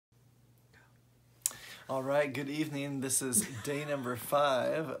All right, good evening. This is day number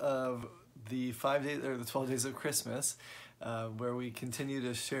 5 of the 5 days or the 12 days of Christmas, where we continue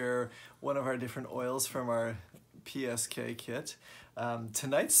to share one of our different oils from our PSK kit.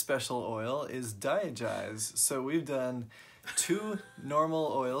 Tonight's special oil is Digize. So we've done 2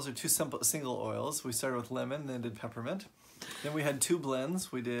 normal oils or 2 single oils. We started with lemon, then did peppermint. Then we had 2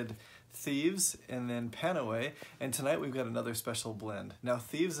 blends. We did Thieves and then Panaway, and tonight we've got another special blend. Now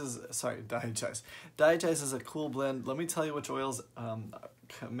Digize. Digize is a cool blend. Let me tell you which oils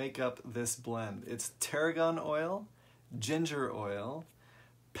make up this blend. It's tarragon oil, ginger oil,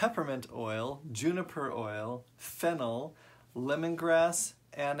 peppermint oil, juniper oil, fennel, lemongrass,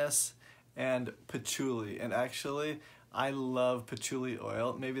 anise, and patchouli. And actually, I love patchouli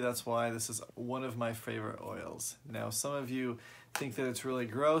oil. Maybe that's why this is one of my favorite oils. Now, some of you think that it's really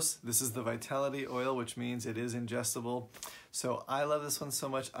gross. This is the Vitality oil, which means it is ingestible. So I love this one so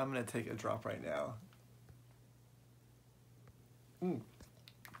much, I'm gonna take a drop right now.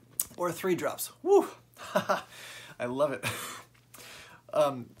 Or 3 drops. Woo! I love it.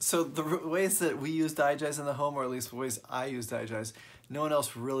 So the ways that we use Digize in the home, or at least the ways I use Digize, no one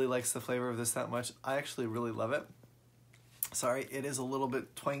else really likes the flavor of this that much. I actually really love it. Sorry, it is a little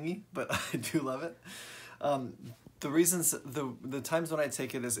bit twangy, but I do love it. The times when I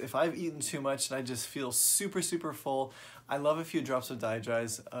take it is if I've eaten too much and I just feel super, super full, I love a few drops of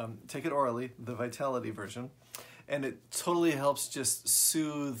Digize. Take it orally, the Vitality version, and it totally helps just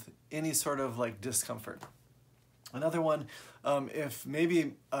soothe any sort of like discomfort. Another one, if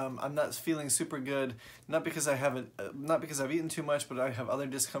maybe I'm not feeling super good, not because I've eaten too much, but I have other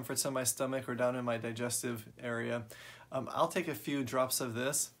discomforts in my stomach or down in my digestive area, I'll take a few drops of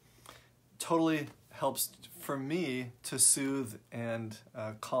this. Totally helps for me to soothe and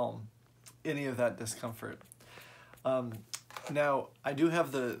calm any of that discomfort. Now, I do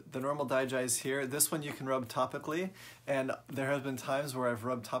have the normal Digize here. This one you can rub topically, and there have been times where I've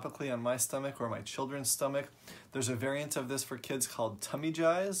rubbed topically on my stomach or my children's stomach. There's a variant of this for kids called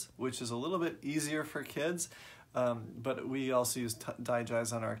Tummygize, which is a little bit easier for kids, but we also use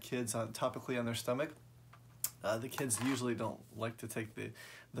Digize on our kids topically on their stomach. The kids usually don't like to take the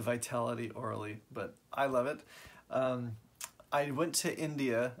Vitality orally, but I love it. I went to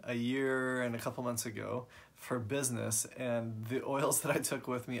India a year and a couple months ago for business, and the oils that I took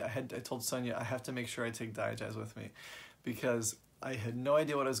with me, I told Sonia I have to make sure I take Digize with me because I had no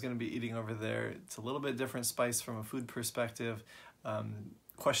idea what I was going to be eating over there. It's a little bit different spice from a food perspective.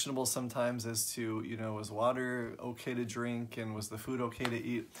 Questionable sometimes as to, was water okay to drink and was the food okay to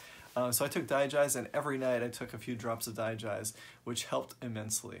eat? So I took Digize, and every night I took a few drops of Digize, which helped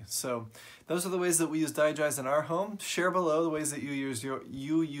immensely. So those are the ways that we use Digize in our home. Share below the ways that you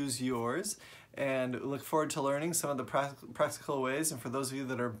use yours, and look forward to learning some of the practical ways. And for those of you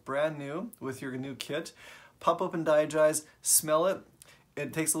that are brand new with your new kit, pop open Digize, smell it.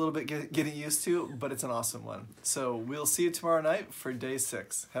 It takes a little bit getting used to, but it's an awesome one. So we'll see you tomorrow night for day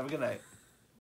 6. Have a good night.